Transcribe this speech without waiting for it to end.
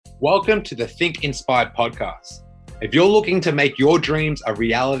Welcome to the Think Inspired podcast. If you're looking to make your dreams a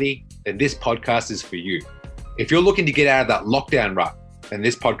reality, then this podcast is for you. If you're looking to get out of that lockdown rut, then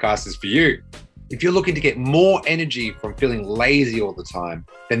this podcast is for you. If you're looking to get more energy from feeling lazy all the time,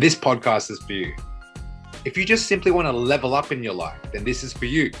 then this podcast is for you. If you just simply want to level up in your life, then this is for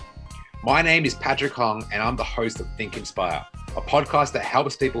you. My name is Patrick Hong, and I'm the host of Think Inspire, a podcast that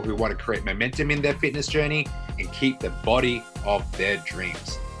helps people who want to create momentum in their fitness journey and keep the body of their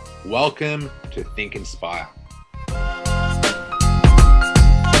dreams. Welcome to Think Inspire.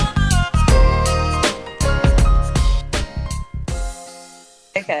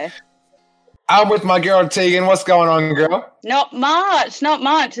 Okay. I'm with my girl Tegan. What's going on, girl? Not much.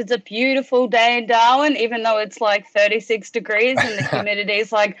 It's a beautiful day in Darwin, even though it's like 36 degrees and the humidity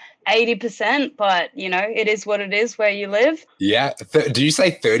is like 80%. But, you know, it is what it is where you live. Yeah. Do you say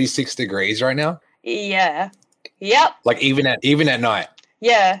 36 degrees right now? Yeah. Yep. Like even at night?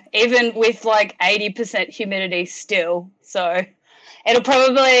 Yeah. Even with like 80% humidity still. So it'll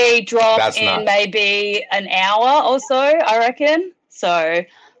probably drop in maybe an hour or so, I reckon. So...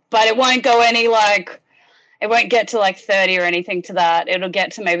 But it won't go it won't get to like 30 or anything to that. It'll get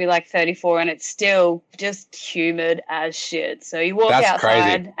to maybe like 34 and it's still just humid as shit. So you walk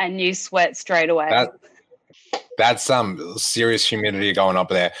outside and you sweat straight away. That's some serious humidity going up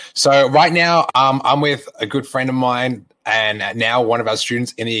there. So right now I'm with a good friend of mine and now one of our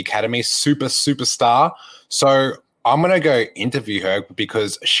students in the academy, superstar. So I'm going to go interview her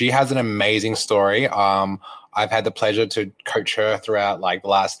because she has an amazing story. I've had the pleasure to coach her throughout like the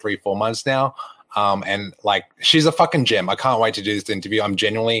last 3-4 months now. And like, she's a fucking gem. I can't wait to do this interview. I'm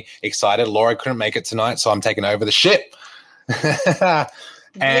genuinely excited. Laura couldn't make it tonight, so I'm taking over the ship.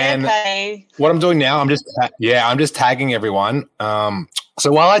 And what I'm doing now, I'm just tagging everyone.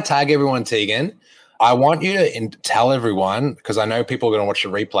 So while I tag everyone, Tegan, I want you to tell everyone, because I know people are going to watch the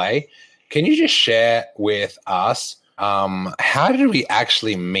replay. Can you just share with us, how did we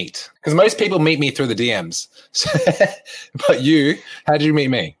actually meet? Because most people meet me through the DMs. But you, how did you meet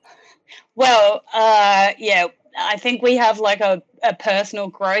me? Well, I think we have like a personal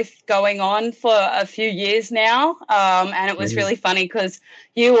growth going on for a few years now. And it was really funny because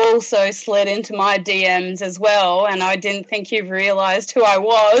you also slid into my DMs as well. And I didn't think you realized who I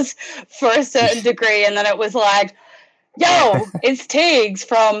was for a certain degree. And then it was like, yo, it's Teags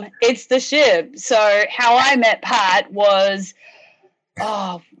from It's the Ship. So how I met Pat was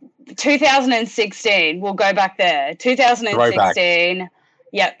 2016. We'll go back there. 2016.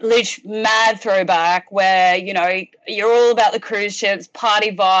 Yeah, mad throwback where, you know, you're all about the cruise ships,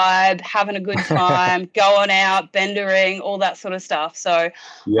 party vibe, having a good time, going out, bendering, all that sort of stuff. So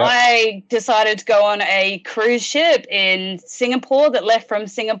I decided to go on a cruise ship in Singapore that left from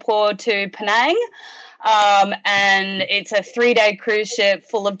Singapore to Penang. And it's a 3-day cruise ship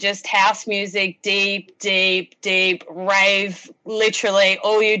full of just house music, deep rave, literally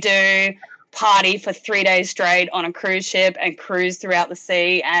all you do, party for 3 days straight on a cruise ship and cruise throughout the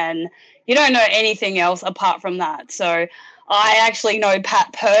sea. And you don't know anything else apart from that. So I actually know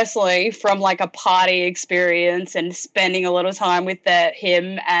Pat personally from like a party experience and spending a lot of time with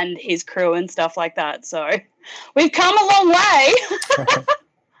him and his crew and stuff like that. So we've come a long way.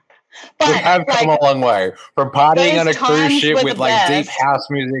 But we have come a long way from partying on a cruise ship with like deep house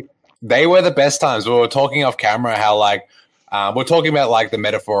music. They were the best times. We were talking off camera how like we're talking about like the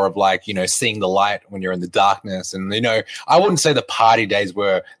metaphor of like, you know, seeing the light when you're in the darkness. And, you know, I wouldn't say the party days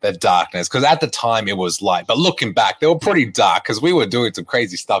were the darkness because at the time it was light. But looking back, they were pretty dark because we were doing some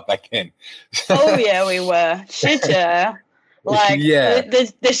crazy stuff back then. Oh, yeah, we were. Shit, yeah. Like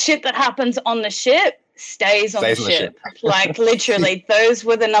the shit that happens on the ship stays on the ship. Like literally those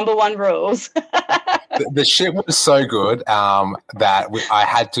were the number one rules. the ship was so good that I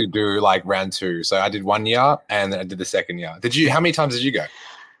had to do like round 2. So I did 1 year and then I did the second year. How many times did you go?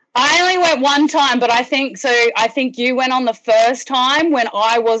 I only went one time, but I think you went on the first time when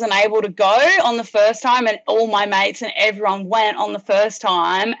I wasn't able to go on the first time, and all my mates and everyone went on the first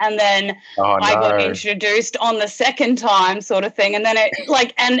time, and then I got introduced on the second time sort of thing. And then it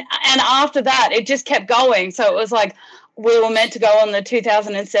like, and after that, it just kept going. So it was like, we were meant to go on the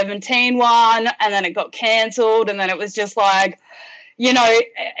 2017 one, and then it got cancelled. And then it was just like, you know,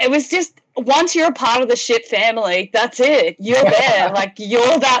 it was just, once you're a part of the ship family, that's it. You're there. Like,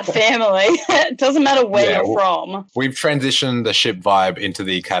 you're that family. It doesn't matter where you're from. We've transitioned the ship vibe into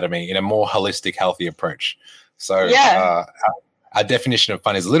the academy in a more holistic, healthy approach. So our definition of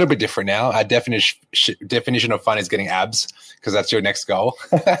fun is a little bit different now. Our definition of fun is getting abs, because that's your next goal.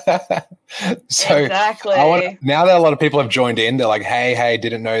 So exactly. Now that a lot of people have joined in, they're like, hey,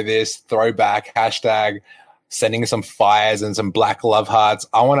 didn't know this, throwback, hashtag. sending some fires and some black love hearts,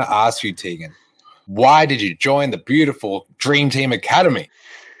 I want to ask you, Tegan, why did you join the beautiful Dream Team Academy?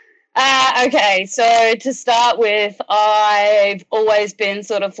 Okay, so to start with, I've always been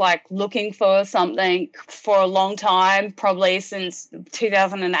sort of like looking for something for a long time, probably since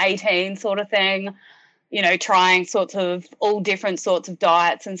 2018 sort of thing, you know, trying sorts of all different sorts of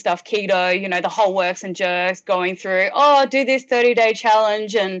diets and stuff, keto, you know, the whole works and jerks, going through, do this 30-day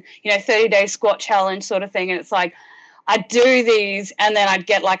challenge and, you know, 30-day squat challenge sort of thing. And it's like, I'd do these and then I'd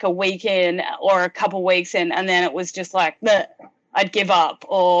get like a week in or a couple weeks in, and then it was just like, bleh. I'd give up,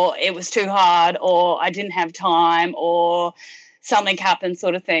 or it was too hard, or I didn't have time, or something happened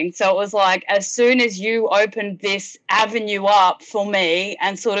sort of thing. So it was like, as soon as you opened this avenue up for me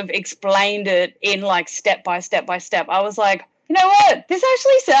and sort of explained it in like step by step by step, I was like, you know what, this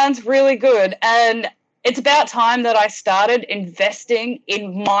actually sounds really good. And it's about time that I started investing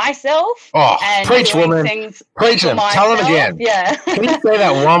in myself. Oh, and preach, doing woman. Things preach him. Tell him again. Yeah. Can you say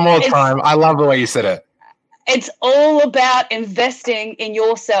that one more time? I love the way you said it. It's all about investing in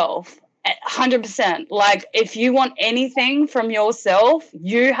yourself, 100%. Like, if you want anything from yourself,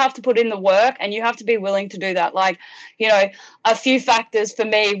 you have to put in the work and you have to be willing to do that. Like, you know, a few factors for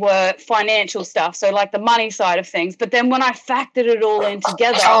me were financial stuff, so like the money side of things. But then when I factored it all in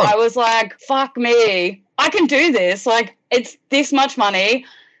together, I was like, fuck me, I can do this. Like, it's this much money.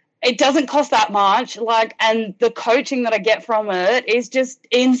 It doesn't cost that much, like, and the coaching that I get from it is just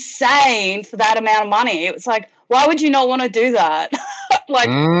insane for that amount of money. It was like, why would you not want to do that? Like,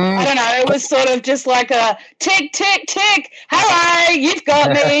 I don't know. It was sort of just like a tick, tick, tick. Hello, you've got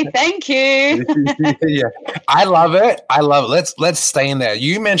me. Thank you. Yeah, I love it. Let's stay in there.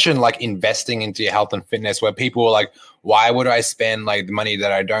 You mentioned like investing into your health and fitness, where people were like, why would I spend like the money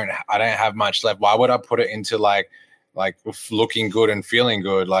that I don't have much left? Why would I put it into like looking good and feeling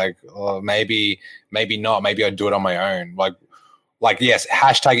good? Like, maybe not. Maybe I'd do it on my own. Like, yes,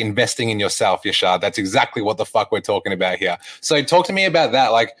 hashtag investing in yourself, Yashad. That's exactly what the fuck we're talking about here. So talk to me about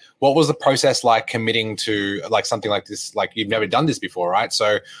that. Like, what was the process like committing to like something like this? Like, you've never done this before, right?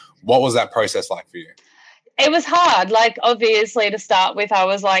 So what was that process like for you? It was hard. Like, obviously, to start with, I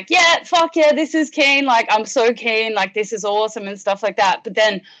was like, yeah, fuck yeah, this is keen. Like, I'm so keen. Like, this is awesome and stuff like that. But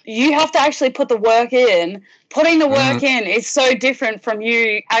then you have to actually put the work in. Putting the work in is so different from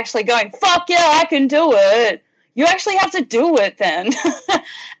you actually going, fuck yeah, I can do it. You actually have to do it then.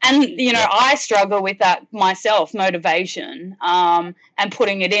 And, you know, I struggle with that myself, motivation, and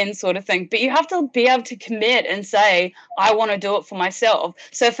putting it in sort of thing. But you have to be able to commit and say, I want to do it for myself.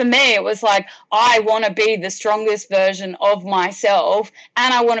 So for me, it was like, I want to be the strongest version of myself,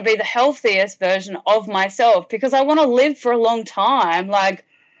 and I want to be the healthiest version of myself, because I want to live for a long time. Like,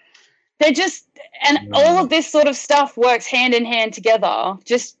 they're just, and all of this sort of stuff works hand in hand together,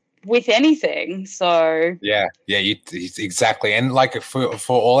 just with anything. So exactly. And like for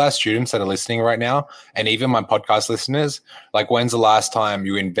all our students that are listening right now, and even my podcast listeners, like, when's the last time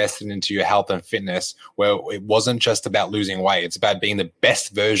you invested into your health and fitness where it wasn't just about losing weight, it's about being the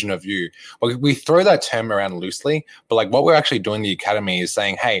best version of you? We throw that term around loosely, but like what we're actually doing in the academy is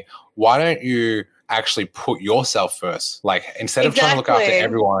saying, hey, why don't you actually put yourself first? Like, instead of trying to look after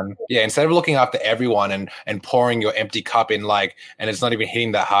everyone, instead of looking after everyone and pouring your empty cup in, like, and it's not even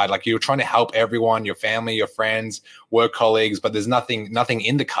hitting that hard, like, you're trying to help everyone, your family, your friends, work colleagues, but there's nothing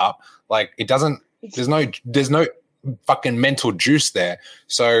in the cup. Like, it doesn't, there's no fucking mental juice there.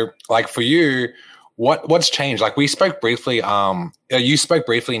 So like for you, what's changed? Like, we spoke briefly, you spoke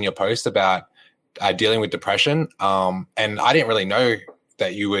briefly in your post about dealing with depression, and I didn't really know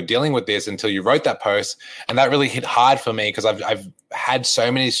that you were dealing with this until you wrote that post. And that really hit hard for me, because I've had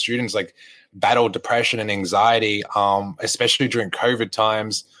so many students like battle depression and anxiety, especially during COVID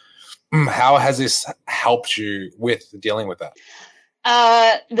times. How has this helped you with dealing with that?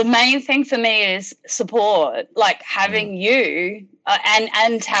 The main thing for me is support, like having you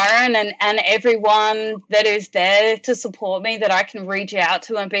and Taryn and everyone that is there to support me, that I can reach out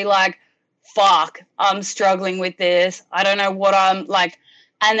to and be like, fuck, I'm struggling with this. I don't know what I'm like,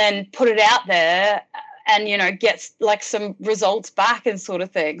 and then put it out there and, you know, get like some results back and sort of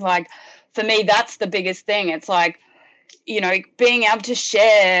thing. Like, for me, that's the biggest thing. It's like, you know, being able to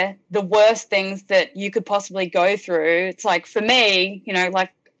share the worst things that you could possibly go through. It's like, for me, you know, like,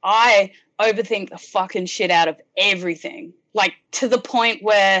 I overthink the fucking shit out of everything, like to the point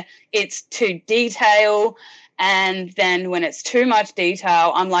where it's too detail. And then when it's too much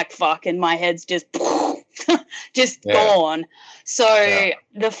detail, I'm like, fuck, and my head's just gone. So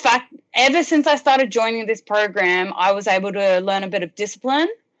the fact, ever since I started joining this program, I was able to learn a bit of discipline.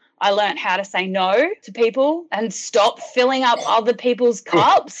 I learned how to say no to people and stop filling up other people's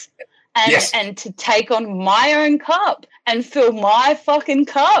cups and to take on my own cup and fill my fucking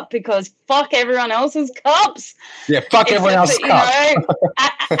cup, because fuck everyone else's cups. Yeah, fuck everyone else's cup.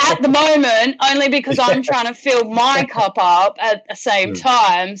 At the moment, only because I'm trying to fill my cup up at the same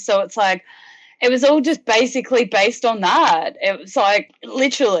time. So it's like, it was all just basically based on that. It was like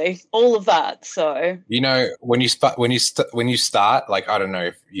literally all of that. So, you know, when you start, like, I don't know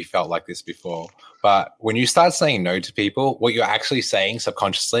if you felt like this before, but when you start saying no to people, what you're actually saying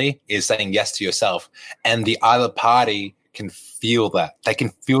subconsciously is saying yes to yourself, and the other party can feel that. They can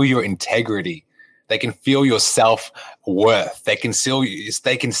feel your integrity. They can feel your self-worth. They can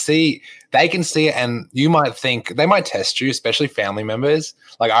see it, and you might think, they might test you, especially family members.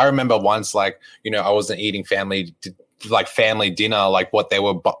 Like, I remember once, like, you know, I wasn't eating family dinner, like what they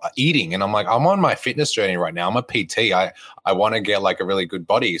were eating. And I'm like, I'm on my fitness journey right now. I'm a PT. I want to get like a really good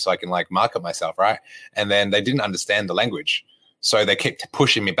body so I can like market myself, right? And then they didn't understand the language. So they kept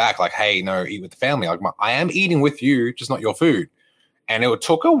pushing me back like, hey, no, eat with the family. Like, I am eating with you, just not your food. And it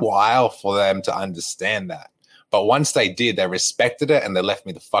took a while for them to understand that. But once they did, they respected it and they left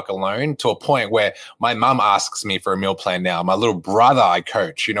me the fuck alone, to a point where my mum asks me for a meal plan now. My little brother I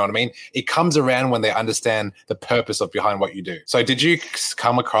coach, you know what I mean? It comes around when they understand the purpose of behind what you do. So did you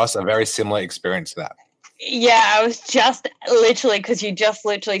come across a very similar experience to that? Yeah, I was just literally, because you just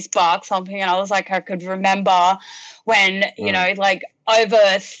literally sparked something, and I was like, I could remember when, you know, like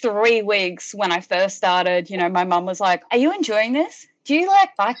over 3 weeks when I first started, you know, my mum was like, are you enjoying this? Do you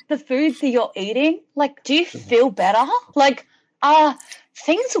like the food that you're eating? Like, do you feel better? Like, are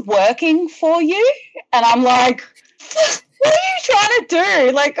things working for you? And I'm like, what are you trying to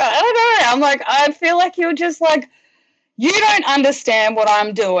do? Like, I don't know. I'm like, I feel like you're just like, you don't understand what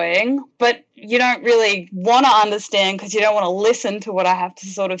I'm doing, but you don't really want to understand because you don't want to listen to what I have to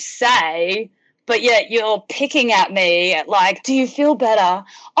sort of say. But yet you're picking at me at like, do you feel better?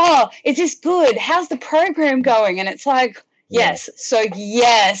 Oh, is this good? How's the program going? And it's like, yes. So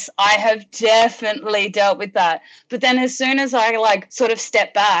yes, I have definitely dealt with that. But then as soon as I like sort of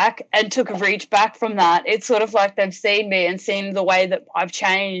stepped back and took a reach back from that, it's sort of like they've seen me and seen the way that I've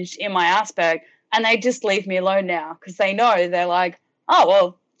changed in my aspect, and they just leave me alone now because they know, they're like, oh,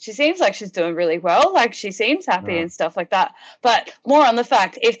 well, she seems like she's doing really well. Like, she seems happy and stuff like that. But more on the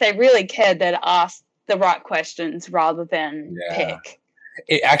fact, if they really cared, they'd ask the right questions rather than pick.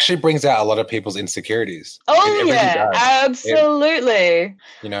 It actually brings out a lot of people's insecurities. Oh yeah, absolutely.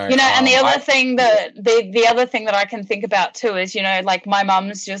 You know, and the other thing that the other thing that I can think about too is, you know, like my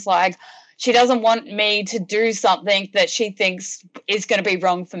mum's just like, she doesn't want me to do something that she thinks is going to be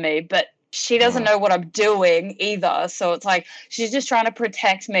wrong for me, but she doesn't know what I'm doing either. So it's like, she's just trying to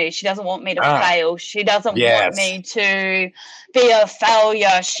protect me. She doesn't want me to fail. She doesn't want me to be a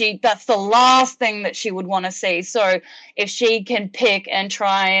failure. That's the last thing that she would want to see. So if she can pick and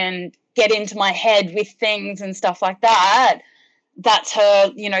try and get into my head with things and stuff like that, that's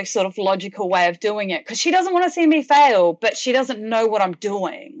her, you know, sort of logical way of doing it, because she doesn't want to see me fail, but she doesn't know what I'm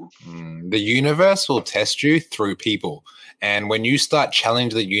doing. The universe will test you through people. And when you start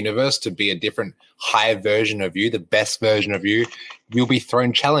challenging the universe to be a different, higher version of you, the best version of you, you'll be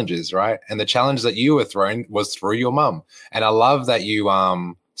thrown challenges, right? And the challenge that you were thrown was through your mum. And I love that you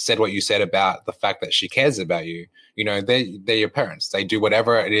said what you said about the fact that she cares about you. You know, they're your parents. They do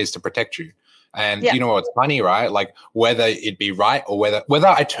whatever it is to protect you. And you know what's funny, right? Like, whether it be right or whether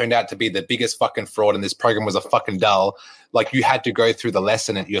I turned out to be the biggest fucking fraud and this program was a fucking dull, like, you had to go through the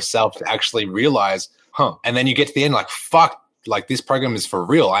lesson yourself to actually realize, and then you get to the end like, fuck, like, this program is for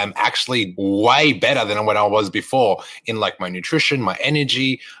real. I'm actually way better than when I was before in like my nutrition, my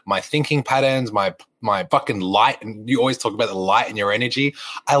energy, my thinking patterns, my fucking light. And you always talk about the light in your energy.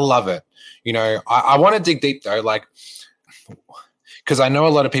 I love it. You know, I want to dig deep though, like, because I know a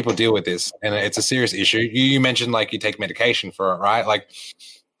lot of people deal with this and it's a serious issue. You mentioned like you take medication for it, right? Like,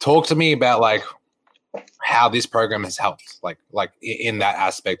 talk to me about like how this program has helped, like in that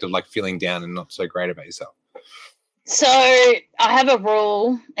aspect of like feeling down and not so great about yourself. So I have a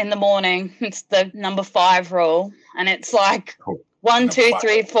rule in the morning. It's the number 5 rule. And it's like 1, 2,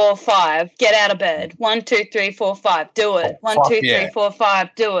 3, 4, 5. Get out of bed. 1, 2, 3, 4, 5. Do it. 1, 2, 3, 4, 5.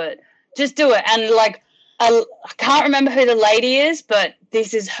 Do it. Just do it. And like, I can't remember who the lady is, but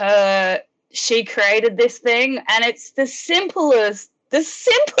this is her. She created this thing, and it's the simplest.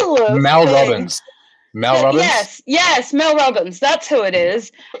 Mel Robbins. Mel Robbins? Yes, Mel Robbins. That's who it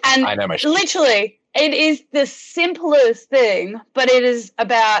is. And I know my literally, it is the simplest thing, but it is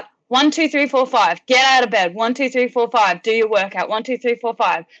about 1, 2, 3, 4, 5. Get out of bed. 1, 2, 3, 4, 5. Do your workout. 1, 2, 3, 4,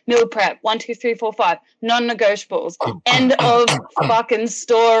 5. Meal prep. 1, 2, 3, 4, 5. Non-negotiables. End of fucking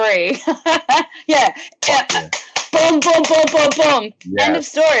story. Boom, boom, boom, boom, boom. Yeah. End of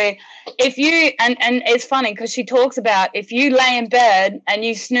story. if you, and it's funny because she talks about if you lay in bed and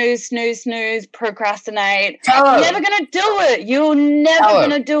you snooze, procrastinate, you're never going to do it. You're never going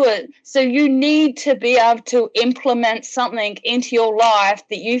to do it. So you need to be able to implement something into your life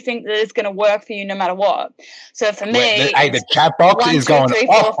that you think that is going to work for you no matter what. So for me, the chat box is going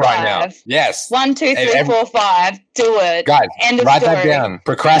off right now. Yes. 1, 2, 3, 4, 5. Do it. Guys, write that down.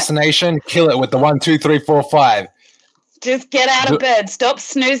 Procrastination, kill it with the 1, 2, 3, 4, 5. Just get out of bed. Stop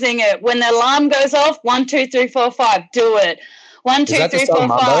snoozing it. When the alarm goes off, 1, 2, 3, 4, 5. Do it. 1, 2, 3, 4,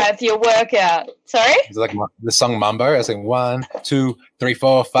 5. Your workout. Sorry? Is it like the song Mambo? I was saying 1, 2, 3,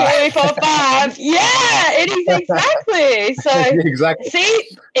 4, 5. 3, 4, 5. Yeah, it is exactly. So exactly.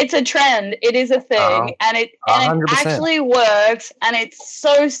 See, it's a trend. It is a thing, and it actually works, and it's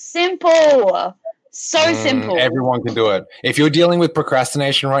so simple. So simple. Everyone can do it. If you're dealing with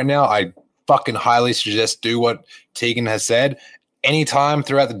procrastination right now, I fucking highly suggest do what Tegan has said. Anytime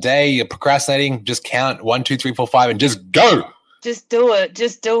throughout the day you're procrastinating, just count 1, 2, 3, 4, 5 and just go. Just do it.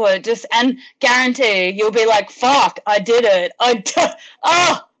 Just do it. And guarantee you'll be like, fuck, I did it. I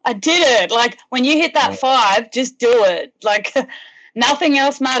did it. Like when you hit that 5, just do it. Like nothing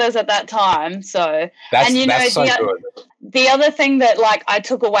else matters at that time. So, that's so good. The other thing that like I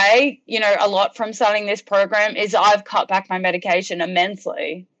took away, a lot from starting this program is I've cut back my medication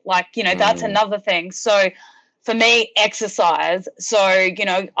immensely. Like, that's another thing. So for me, exercise. So,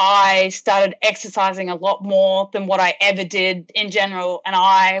 I started exercising a lot more than what I ever did in general. And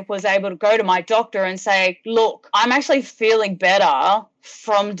I was able to go to my doctor and say, look, I'm actually feeling better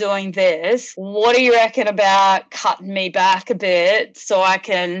from doing this. What do you reckon about cutting me back a bit so I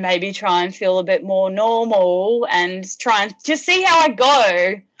can maybe try and feel a bit more normal and try and just see how I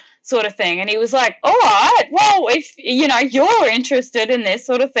go, sort of thing. And he was like, all right, well, if you're interested in this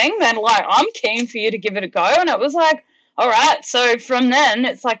sort of thing, then like I'm keen for you to give it a go. And it was like, all right. So from then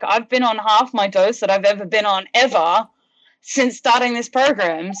it's like I've been on half my dose that I've ever been on ever since starting this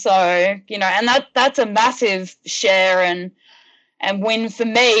program. So, and that's a massive share and win for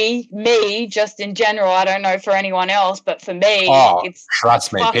me just in general. I don't know for anyone else, but for me, it's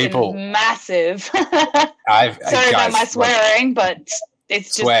trust me, people massive. Sorry about my swearing, but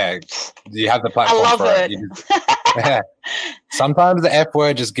it's swear. Just you have the platform. I love it. Sometimes the F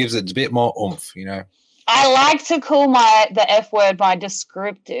word just gives it a bit more oomph, I like to call the F word my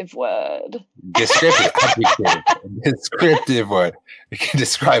descriptive word. Descriptive word. It can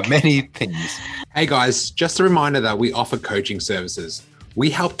describe many things. Hey guys, just a reminder that we offer coaching services. We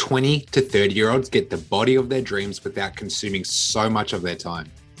help 20 to 30-year-olds get the body of their dreams without consuming so much of their time.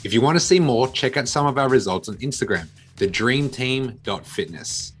 If you want to see more, check out some of our results on Instagram,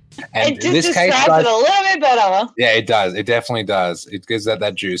 thedreamteam.fitness. And it just describes it a little bit better. Yeah, it does. It definitely does. It gives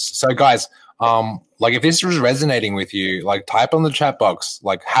that juice. So guys, like if this was resonating with you, like type on the chat box,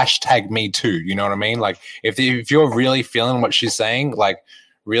 like #me too. You know what I mean? Like if you're really feeling what she's saying, like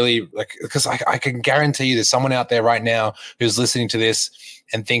really, like, because I can guarantee you there's someone out there right now who's listening to this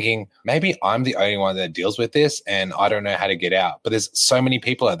and thinking, maybe I'm the only one that deals with this and I don't know how to get out. But there's so many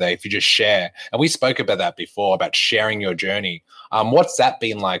people out there if you just share. And we spoke about that before, about sharing your journey. What's that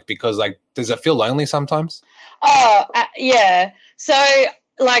been like? Because like, does it feel lonely sometimes? Oh, yeah. So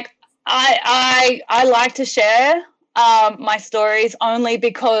like I like to share my stories only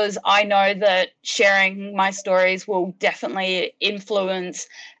because I know that sharing my stories will definitely influence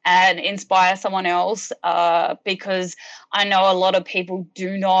and inspire someone else, because I know a lot of people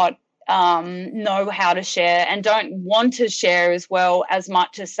do not know how to share and don't want to share as well as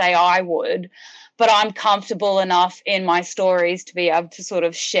much as say I would. But I'm comfortable enough in my stories to be able to sort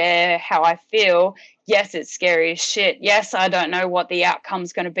of share how I feel. Yes, it's scary as shit. Yes, I don't know what the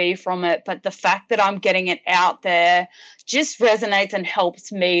outcome's going to be from it. But the fact that I'm getting it out there just resonates and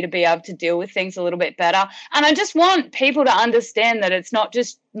helps me to be able to deal with things a little bit better. And I just want people to understand that it's not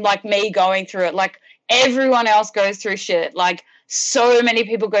just like me going through it. Like everyone else goes through shit. Like so many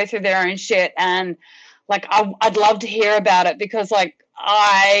people go through their own shit. And like I'd love to hear about it because like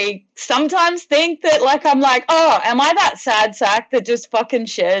I sometimes think that like I'm like, oh, am I that sad sack that just fucking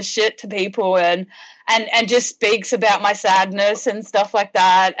shares shit to people and just speaks about my sadness and stuff like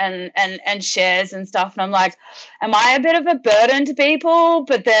that and shares and stuff. And I'm like, am I a bit of a burden to people?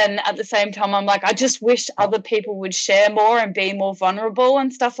 But then at the same time, I'm like, I just wish other people would share more and be more vulnerable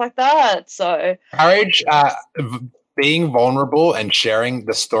and stuff like that. So courage, being vulnerable and sharing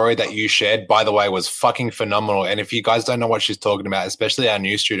the story that you shared, by the way, was fucking phenomenal. And if you guys don't know what she's talking about, especially our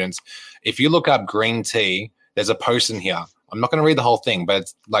new students, if you look up green tea, there's a post in here. I'm not going to read the whole thing, but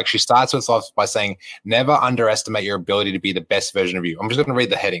it's like she starts with off by saying, never underestimate your ability to be the best version of you. I'm just going to read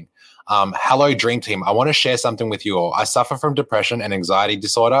the heading. Hello, Dream Team. I want to share something with you all. I suffer from depression and anxiety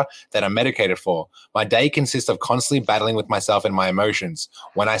disorder that I'm medicated for. My day consists of constantly battling with myself and my emotions.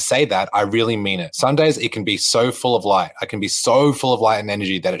 When I say that, I really mean it. Some days it can be so full of light. I can be so full of light and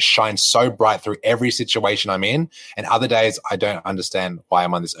energy that it shines so bright through every situation I'm in. And other days I don't understand why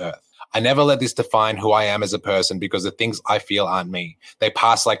I'm on this earth. I never let this define who I am as a person because the things I feel aren't me. They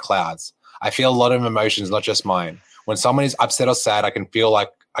pass like clouds. I feel a lot of emotions, not just mine. When someone is upset or sad, I can feel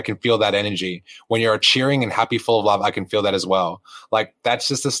that energy. When you're cheering and happy, full of love, I can feel that as well. Like, that's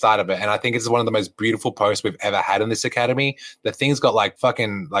just the start of it. And I think it's one of the most beautiful posts we've ever had in this academy. The thing's got like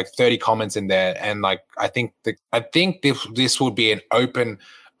fucking like 30 comments in there. And like, I think this would be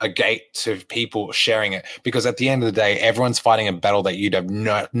a gate to people sharing it, because at the end of the day, everyone's fighting a battle that you'd have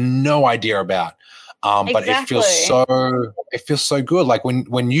no idea about. But it feels so good. Like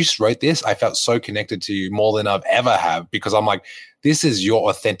when you wrote this, I felt so connected to you more than I've ever have, because I'm like, this is your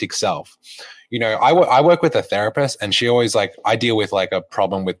authentic self. You know, I work with a therapist, and she always like, I deal with like a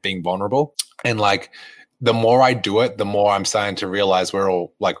problem with being vulnerable, and like, the more I do it, the more I'm starting to realize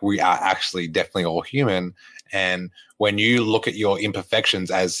we are actually definitely all human. And when you look at your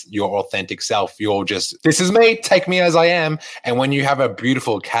imperfections as your authentic self, you're just, this is me, take me as I am. And when you have a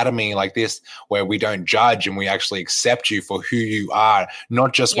beautiful academy like this, where we don't judge and we actually accept you for who you are,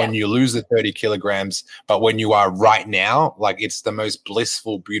 not just when you lose the 30 kilograms, but when you are right now, like, it's the most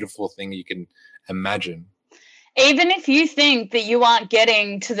blissful, beautiful thing you can imagine. Even if you think that you aren't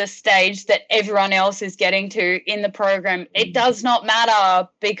getting to the stage that everyone else is getting to in the program, it does not matter,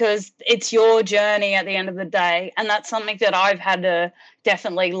 because it's your journey at the end of the day. And that's something that I've had to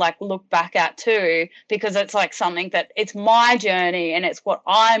definitely like look back at too, because it's like something that it's my journey and it's what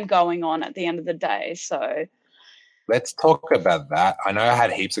I'm going on at the end of the day. So let's talk about that. I know I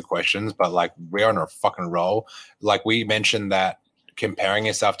had heaps of questions, but like, we're on a fucking roll. Like, we mentioned that comparing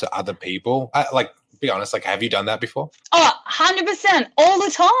yourself to other people, be honest, like, have you done that before? Oh, 100%, all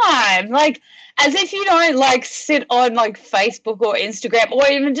the time. Like, as if you don't like sit on like Facebook or Instagram, or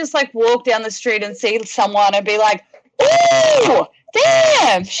even just like walk down the street and see someone and be like, oh,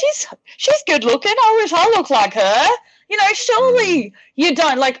 damn, she's good looking. I wish I looked like her. You know, surely you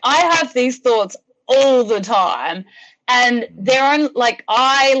don't. Like, I have these thoughts all the time, and they're on, like,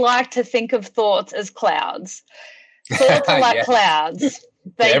 I like to think of thoughts as clouds. Thoughts are like clouds.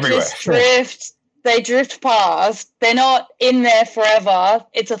 They just drift. They drift past. They're not in there forever.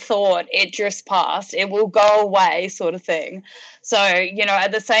 It's a thought. It drifts past. It will go away, sort of thing. So, you know,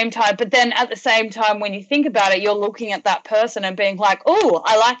 at the same time, but then at the same time, when you think about it, you're looking at that person and being like, oh,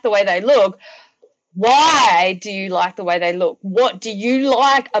 I like the way they look. Why do you like the way they look? What do you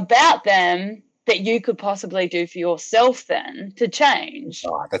like about them that you could possibly do for yourself then to change?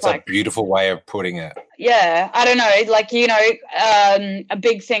 Oh, that's like, a beautiful way of putting it. Yeah, I don't know. Like, you know, a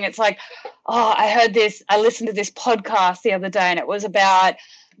big thing, it's like, oh, I listened to this podcast the other day, and it was about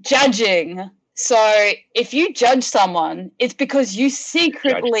judging. So if you judge someone, it's because you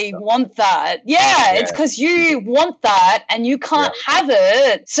secretly want that. Yeah, it's because you want that and you can't have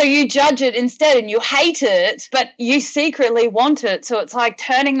it. So you judge it instead, and you hate it, but you secretly want it. So it's like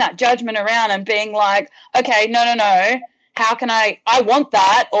turning that judgment around and being like, okay, no. How can I want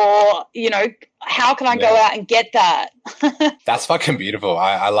that? Or, you know, how can I go out and get that? That's fucking beautiful.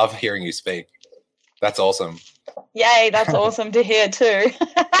 I love hearing you speak. That's awesome. Yay, that's awesome to hear too.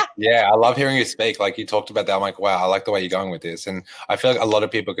 Yeah, I love hearing you speak. Like, you talked about that. I'm like, wow, I like the way you're going with this. And I feel like a lot of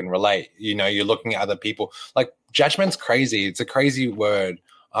people can relate. You know, you're looking at other people. Like, judgment's crazy. It's a crazy word.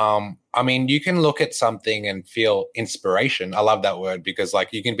 I mean, you can look at something and feel inspiration. I love that word, because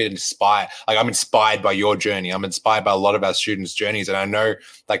like, you can be inspired. Like, I'm inspired by your journey. I'm inspired by a lot of our students' journeys. And I know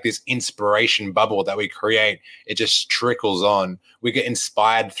like this inspiration bubble that we create, it just trickles on. We get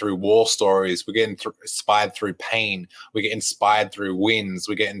inspired through war stories. We get inspired through pain. We get inspired through wins.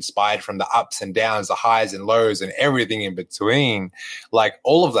 We get inspired from the ups and downs, the highs and lows, and everything in between. Like,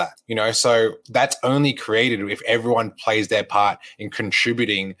 all of that, you know, so that's only created if everyone plays their part in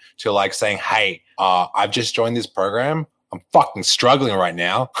contributing to like saying, hey, I've just joined this program. I'm fucking struggling right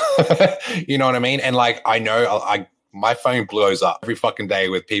now. You know what I mean? And like, I know my phone blows up every fucking day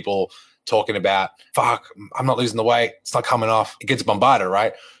with people talking about, fuck, I'm not losing the weight. It's not coming off. It gets bombarded,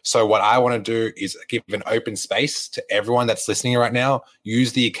 right? So what I want to do is give an open space to everyone that's listening right now.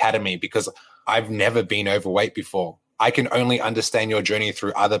 Use the academy, because I've never been overweight before. I can only understand your journey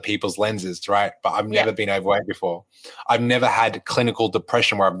through other people's lenses, right? But I've never been overweight before. I've never had clinical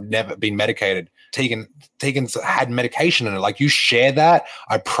depression where I've never been medicated. Tegan's had medication in it. Like, you share that,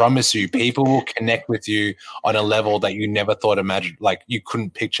 I promise you, people will connect with you on a level that you never thought imagined, like you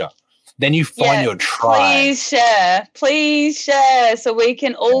couldn't picture. Then you find your tribe. Please share so we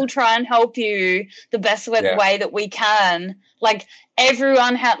can all try and help you the best way that we can. Like,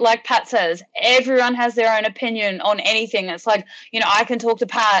 everyone like Pat says, everyone has their own opinion on anything. It's like, you know, I can talk to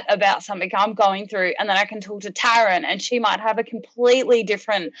Pat about something I'm going through, and then I can talk to Taryn, and she might have a completely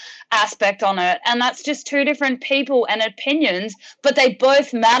different aspect on it. And that's just two different people and opinions, but they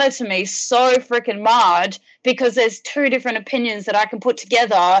both matter to me so freaking much, because there's two different opinions that I can put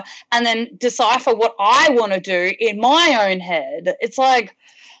together and then decipher what I want to do in my own head. It's like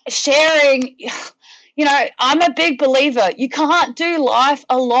sharing. You know, I'm a big believer. You can't do life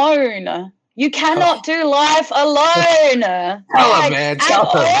alone. You cannot do life alone. Man. At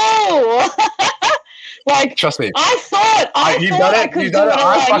all. Like, trust me. I thought I could do it alone.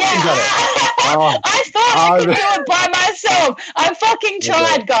 I thought I could do it by myself. I fucking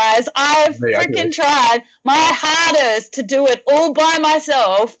tried, guys. I've freaking tried my hardest to do it all by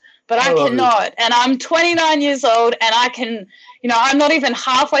myself, but I cannot. And I'm 29 years old, and I can, you know, I'm not even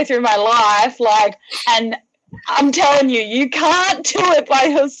halfway through my life. Like, and I'm telling you, you can't do it by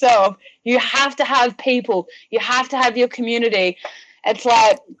yourself. You have to have people. You have to have your community. It's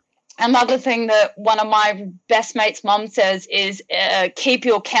like, another thing that one of my best mates' mum says is keep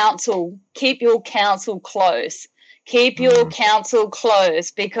your counsel close. Keep your counsel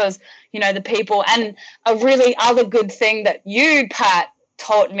close, because, you know, the people. And a really other good thing that you, Pat,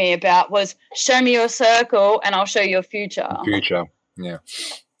 taught me about was show me your circle and I'll show you your future. Yeah.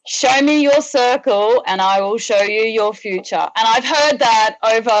 Show me your circle and I will show you your future. And I've heard that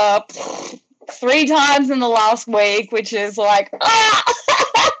over 3 times in the last week, which is like,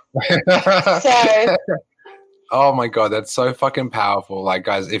 So, oh my God, that's so fucking powerful. Like,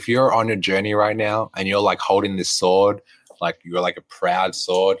 guys, if you're on your journey right now and you're like holding this sword, like you're like a proud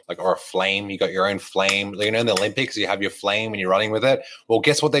sword, like, or a flame, you got your own flame. You know, in the Olympics, you have your flame and you're running with it. Well,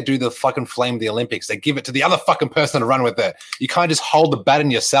 guess what they do to the fucking flame of the Olympics? They give it to the other fucking person to run with it. You can't just hold the baton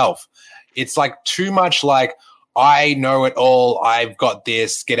yourself. It's like too much like, I know it all. I've got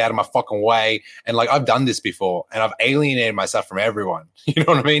this. Get out of my fucking way. And like, I've done this before and I've alienated myself from everyone. You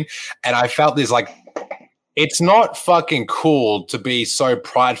know what I mean? And I felt this like, it's not fucking cool to be so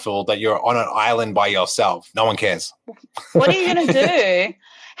prideful that you're on an island by yourself. No one cares. What are you going to do?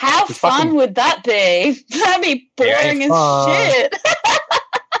 How fun would that be? That'd be boring as shit.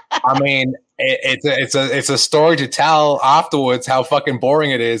 I mean, it's a story to tell afterwards how fucking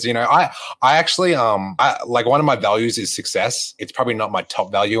boring it is. You know, I actually like, one of my values is success. It's probably not my top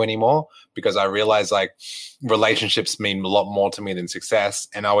value anymore, because I realize like relationships mean a lot more to me than success.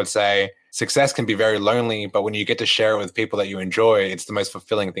 And I would say success can be very lonely, but when you get to share it with people that you enjoy, it's the most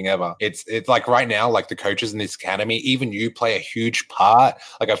fulfilling thing ever. It's like right now, like the coaches in this academy, even you play a huge part.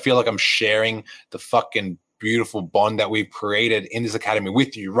 Like, I feel like I'm sharing the fucking beautiful bond that we've created in this academy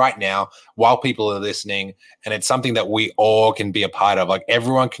with you right now while people are listening. And it's something that we all can be a part of. Like,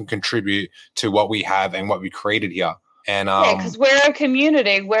 everyone can contribute to what we have and what we created here. And because we're a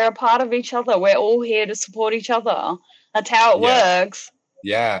community, we're a part of each other. We're all here to support each other. That's how it works.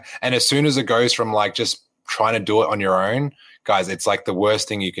 Yeah. And as soon as it goes from like just trying to do it on your own, guys, it's like the worst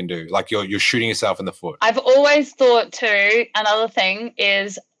thing you can do. Like, you're shooting yourself in the foot. I've always thought too, another thing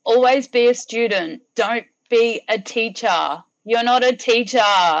is always be a student. Don't be a teacher. You're not a teacher.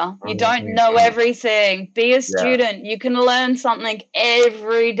 You don't know everything. Be a student. You can learn something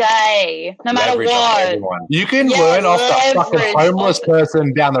every day, no matter what. You can learn off the fucking homeless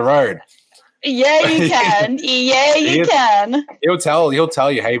person down the road. Yeah, you can. Yeah, you can. He'll tell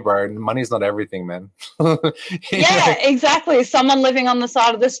you, hey, bro, money's not everything, man. Yeah, exactly. Someone living on the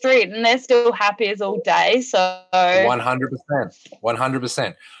side of the street and they're still happy as all day. So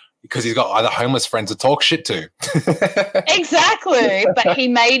 100%. Because he's got other homeless friends to talk shit to. Exactly. But he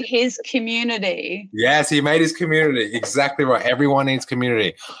made his community. Yes, he made his community. Exactly right. Everyone needs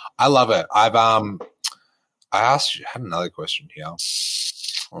community. I love it. I had another question here.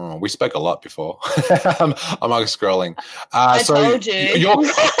 Oh, we spoke a lot before. I'm like scrolling. I told you.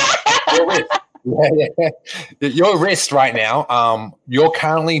 Your wrist right now, you're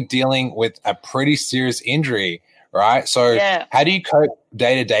currently dealing with a pretty serious injury, right? So how do you cope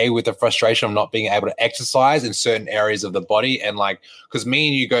day to day with the frustration of not being able to exercise in certain areas of the body? And like, because me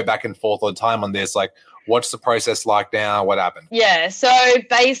and you go back and forth all the time on this, like, what's the process like now? What happened? Yeah, so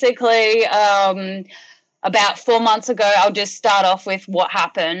basically about 4 months ago, I'll just start off with what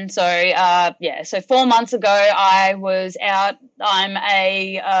happened. So, so 4 months ago, I was out. I'm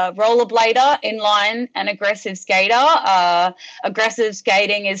a rollerblader, inline, and aggressive skater. Aggressive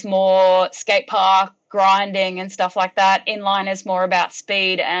skating is more skate park, grinding and stuff like that. Inline is more about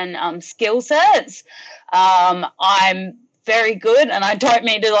speed and skill sets. I'm very good, and I don't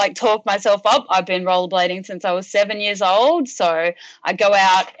mean to like talk myself up. I've been rollerblading since I was 7 years old, so I go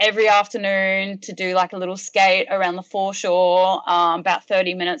out every afternoon to do like a little skate around the foreshore, about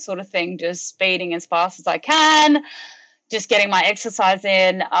 30 minutes sort of thing, just speeding as fast as I can, just getting my exercise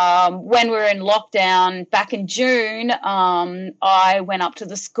in. When we were in lockdown back in June, I went up to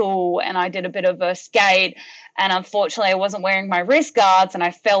the school and I did a bit of a skate, and unfortunately I wasn't wearing my wrist guards and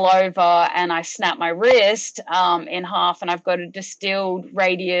I fell over and I snapped my wrist in half, and I've got a distilled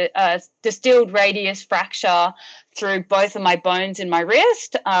radius fracture through both of my bones in my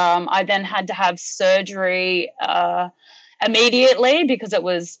wrist. I then had to have surgery immediately because it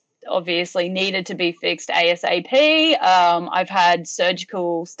was obviously needed to be fixed ASAP. I've had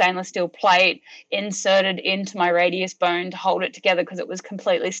surgical stainless steel plate inserted into my radius bone to hold it together because it was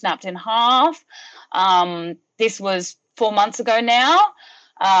completely snapped in half. This was 4 months ago now.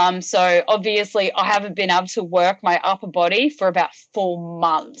 So obviously I haven't been able to work my upper body for about 4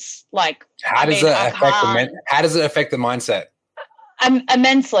 months. Like, how does it affect the mindset?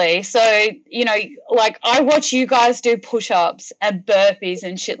 Immensely. So, you know, like I watch you guys do push-ups and burpees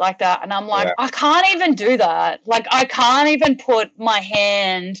and shit like that, and I'm like, I can't even do that. Like, I can't even put my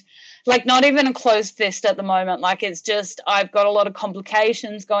hand, like not even a closed fist at the moment. Like, it's just, I've got a lot of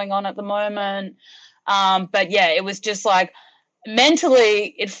complications going on at the moment. But yeah, it was just like,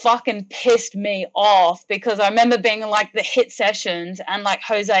 mentally it fucking pissed me off, because I remember being in like the HIIT sessions and like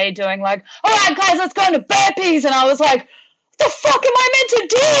Jose doing like, all right guys, let's go into burpees, and I was like, the fuck am I meant to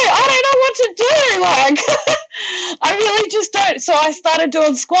do? I don't know what to do. Like, I really just don't. So I started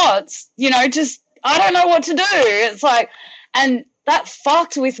doing squats, you know, just, I don't know what to do. It's like, and that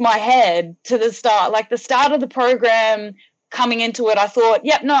fucked with my head to the start. Like the start of the program, coming into it, I thought,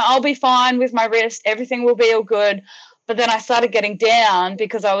 yep, no, I'll be fine with my wrist. Everything will be all good. But then I started getting down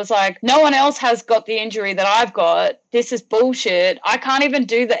because I was like, no one else has got the injury that I've got. This is bullshit. I can't even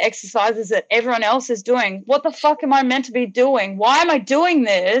do the exercises that everyone else is doing. What the fuck am I meant to be doing? Why am I doing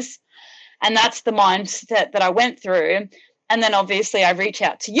this? And that's the mindset that I went through. And then obviously I reach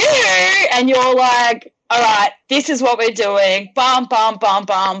out to you and you're like, all right, this is what we're doing. Bum, bum, bum,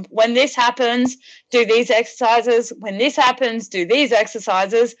 bum. When this happens, do these exercises. When this happens, do these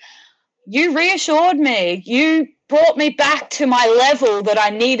exercises. You reassured me. You brought me back to my level that I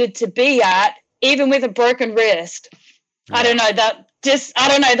needed to be at, even with a broken wrist. Yeah. I don't know, that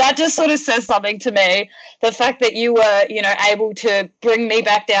just sort of says something to me. The fact that you were, you know, able to bring me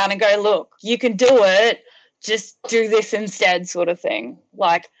back down and go, look, you can do it, just do this instead, sort of thing.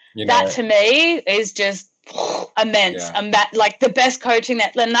 Like, you know, that to me is just immense. Yeah. Like the best coaching,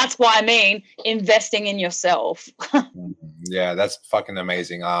 and that's why I mean investing in yourself. Yeah, that's fucking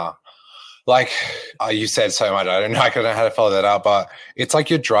amazing. Like you said so much, I don't know how to follow that up, but it's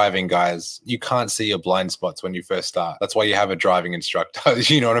like you're driving, guys. You can't see your blind spots when you first start. That's why you have a driving instructor.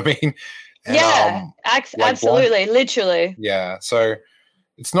 You know what I mean? And, yeah, absolutely, literally. Yeah, so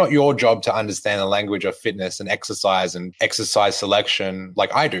it's not your job to understand the language of fitness and exercise selection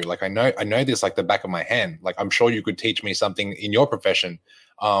like I do. Like I know this like the back of my hand. Like I'm sure you could teach me something in your profession.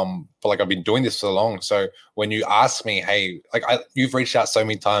 But like I've been doing this so long. So when you ask me, hey, like you've reached out so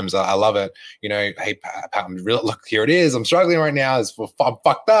many times, I love it. You know, hey, Pat, look, here it is. I'm struggling right now. I'm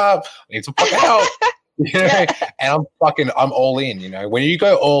fucked up. I need some fucking help. You know? Yeah. And I'm all in. You know, when you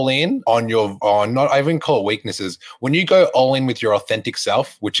go all in I even call it weaknesses. When you go all in with your authentic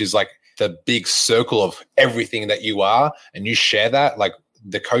self, which is like the big circle of everything that you are, and you share that, like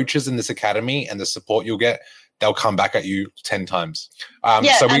the coaches in this academy and the support you'll get, they'll come back at you 10 times.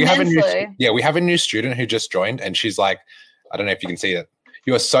 So we have a new student who just joined, and she's like, I don't know if you can see it.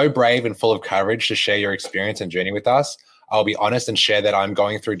 You are so brave and full of courage to share your experience and journey with us. I'll be honest and share that I'm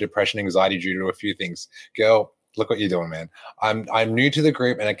going through depression, anxiety due to a few things. Girl, look what you're doing, man. I'm new to the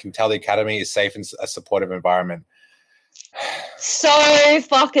group, and I can tell the academy is safe and a supportive environment. So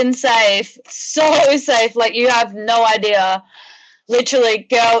fucking safe. So safe. Like you have no idea. Literally,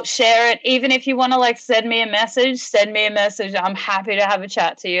 girl, share it. Even if you want to like send me a message. I'm happy to have a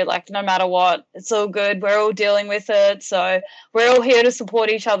chat to you. Like no matter what, it's all good. We're all dealing with it. So we're all here to support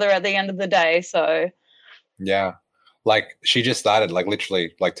each other at the end of the day. So yeah, like she just started like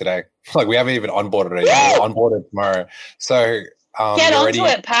literally like today. Like we haven't even onboarded her yet. We'll onboard her tomorrow. So Get onto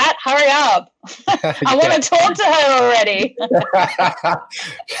it, Pat. Hurry up. I want to talk to her already.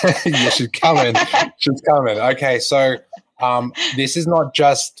 Yeah, she's coming. She's coming. Okay, so this is not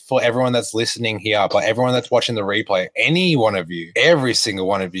just for everyone that's listening here, but everyone that's watching the replay. Any one of you, every single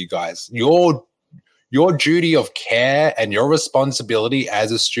one of you guys, your duty of care and your responsibility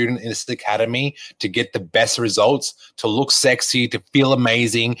as a student in this academy to get the best results, to look sexy, to feel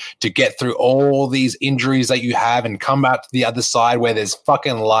amazing, to get through all these injuries that you have and come out to the other side where there's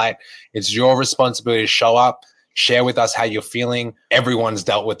fucking light. It's your responsibility to show up, share with us how you're feeling. Everyone's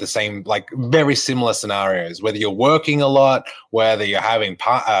dealt with the same, like very similar scenarios, whether you're working a lot, whether you're having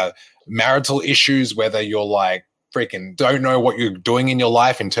marital issues, whether you're like freaking don't know what you're doing in your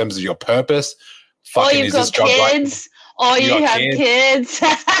life in terms of your purpose. Or you've got kids, or you have kids.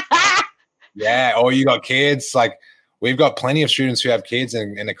 Yeah, or you got kids. Like, we've got plenty of students who have kids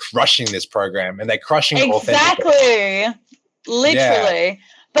and are crushing this program, and they're crushing it exactly, literally. Yeah.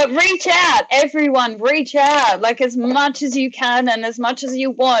 But reach out, everyone, reach out, like as much as you can and as much as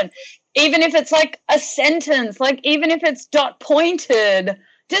you want. Even if it's like a sentence, like even if it's dot pointed,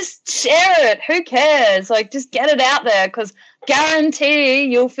 just share it. Who cares? Like, just get it out there, because guarantee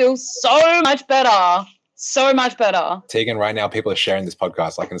you'll feel so much better. So much better. Tegan, right now people are sharing this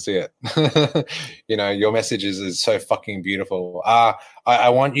podcast. I can see it. You know, your message is so fucking beautiful. I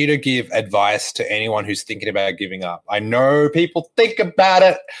want you to give advice to anyone who's thinking about giving up. I know people think about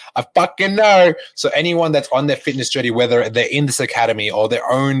it. I fucking know. So anyone that's on their fitness journey, whether they're in this academy or their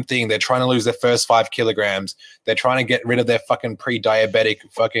own thing, they're trying to lose their first 5 kilograms, they're trying to get rid of their fucking pre-diabetic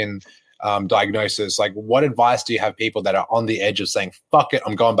fucking diagnosis. Like, what advice do you have people that are on the edge of saying, fuck it,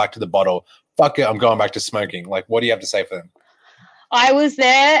 I'm going back to the bottle. Fuck it, I'm going back to smoking. Like, what do you have to say for them? I was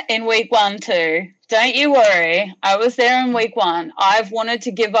there in week 1 too. Don't you worry. I was there in week 1. I've wanted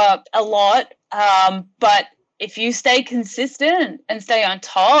to give up a lot, but if you stay consistent and stay on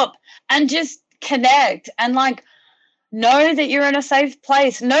top and just connect and like know that you're in a safe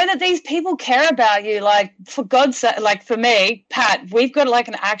place, know that these people care about you. Like, for God's sake, like for me, Pat, we've got like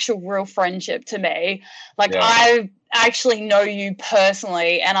an actual real friendship to me. Like, yeah. I actually know you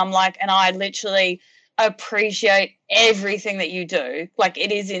personally, and I'm like, and I literally appreciate everything that you do. Like,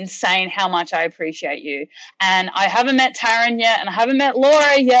 it is insane how much I appreciate you. And I haven't met Taryn yet, and I haven't met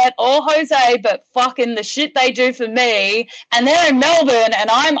Laura yet, or Jose, but fucking the shit they do for me, and they're in Melbourne and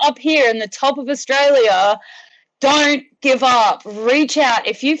I'm up here in the top of Australia. Don't give up. Reach out.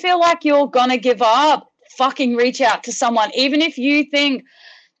 If you feel like you're gonna give up, fucking reach out to someone. Even if you think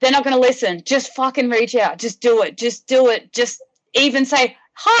they're not going to listen, just fucking reach out. Just do it. Just do it. Just even say,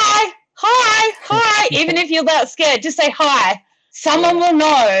 hi. Even if you're that scared, just say hi. Someone will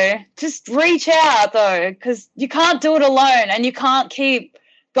know. Just reach out, though, because you can't do it alone, and you can't keep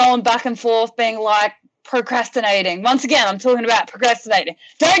going back and forth being like procrastinating. Once again, I'm talking about procrastinating.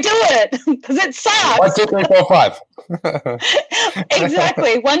 Don't do it, because it sucks. 1, 2, 3, 4, 5.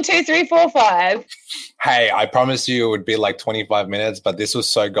 Exactly. 1, 2, 3, 4, 5. Hey, I promise you it would be like 25 minutes, but this was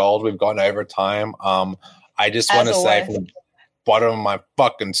so gold. We've gone over time. I just want to say from the bottom of my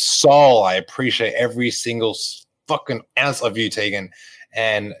fucking soul, I appreciate every single fucking ounce of you, Tegan.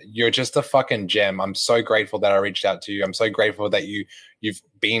 And you're just a fucking gem. I'm so grateful that I reached out to you. I'm so grateful that you've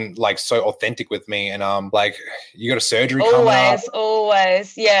been like so authentic with me. And like, you got a surgery coming up.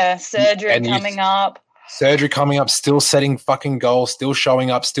 Always. Yeah, surgery coming up. Surgery coming up, still setting fucking goals, still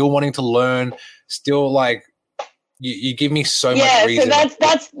showing up, still wanting to learn, still like you give me so much reason. Yeah,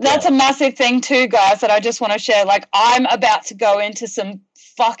 so that's a massive thing too, guys, that I just want to share. Like, I'm about to go into some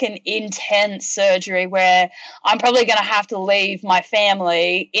fucking intense surgery where I'm probably going to have to leave my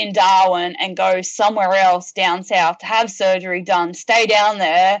family in Darwin and go somewhere else down south to have surgery done, stay down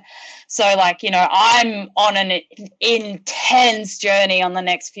there. So, like, you know, I'm on an intense journey on the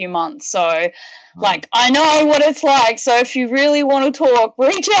next few months. So, like, I know what it's like. So if you really want to talk,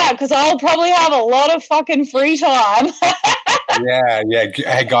 reach out, because I'll probably have a lot of fucking free time. Yeah.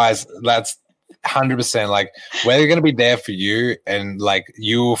 Hey, guys, that's 100%. Like, we're going to be there for you, and like,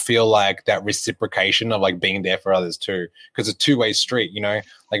 you will feel like that reciprocation of like being there for others too, because it's a two-way street, you know.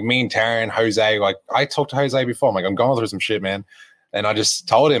 Like, me and Taryn, Jose, like, I talked to Jose before. I'm like, I'm going through some shit, man. And I just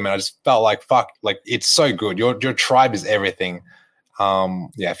told him, and I just felt like, fuck, like, it's so good. Your tribe is everything.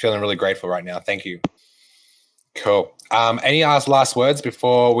 Yeah, feeling really grateful right now. Thank you. Cool. Any last words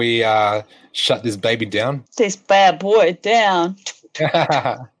before we shut this baby down? This bad boy down.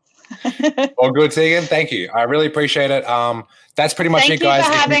 All good, Tegan. Thank you. I really appreciate it. That's pretty much it, guys.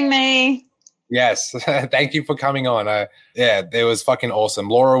 Thank you for having me. Yes. Thank you for coming on. Yeah, it was fucking awesome.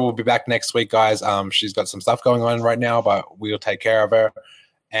 Laura will be back next week, guys. She's got some stuff going on right now, but we'll take care of her.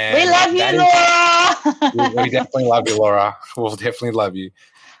 And we love you, Laura. we definitely love you, Laura. We'll definitely love you.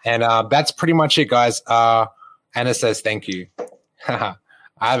 And that's pretty much it, guys. Anna says thank you.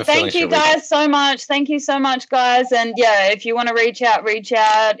 I have a Thank you guys so much. Thank you so much, guys. And yeah, if you want to reach out.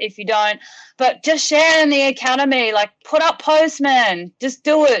 If you don't, but just share in the academy. Like, put up posts, man. Just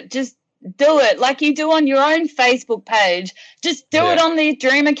do it. Just do it like you do on your own Facebook page. Just do it on the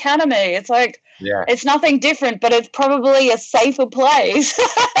Dream Academy. It's like, it's nothing different, but it's probably a safer place.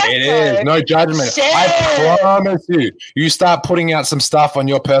 It is. No judgment. Share. I promise you. You start putting out some stuff on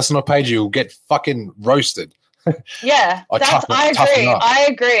your personal page, you'll get fucking roasted. Yeah, I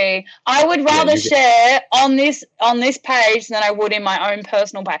agree. I would rather share on this page than I would in my own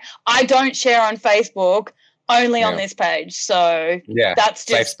personal page. I don't share on Facebook, only on this page. So that's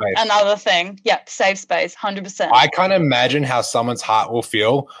just another thing. Yep, safe space, 100%. I can't imagine how someone's heart will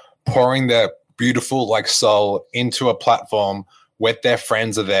feel pouring their beautiful like soul into a platform where their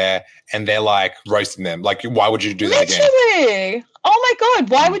friends are there and they're like roasting them. Like, why would you do that again? Literally. Oh my God,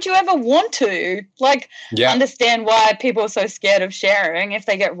 why would you ever want to? Like, understand why people are so scared of sharing if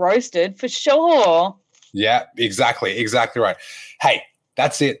they get roasted, for sure. Yeah, exactly. Exactly right. Hey,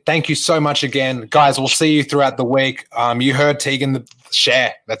 that's it. Thank you so much again. Guys, we'll see you throughout the week. You heard Tegan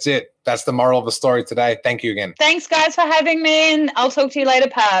share. That's it. That's the moral of the story today. Thank you again. Thanks, guys, for having me, and I'll talk to you later,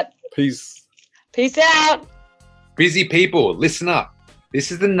 Pat. Peace. Peace out. Busy people, listen up. This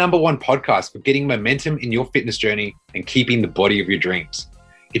is the #1 podcast for getting momentum in your fitness journey and keeping the body of your dreams.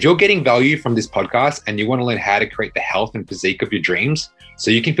 If you're getting value from this podcast and you want to learn how to create the health and physique of your dreams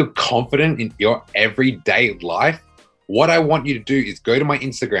so you can feel confident in your everyday life, what I want you to do is go to my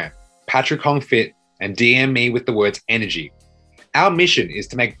Instagram, Patrick Hong Fit, and DM me with the words energy. Our mission is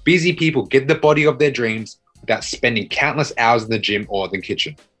to make busy people get the body of their dreams without spending countless hours in the gym or the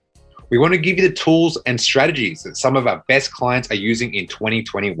kitchen. We want to give you the tools and strategies that some of our best clients are using in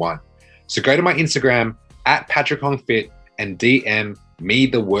 2021. So go to my Instagram, @PatrickHongFit, and DM me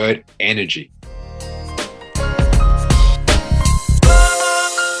the word energy.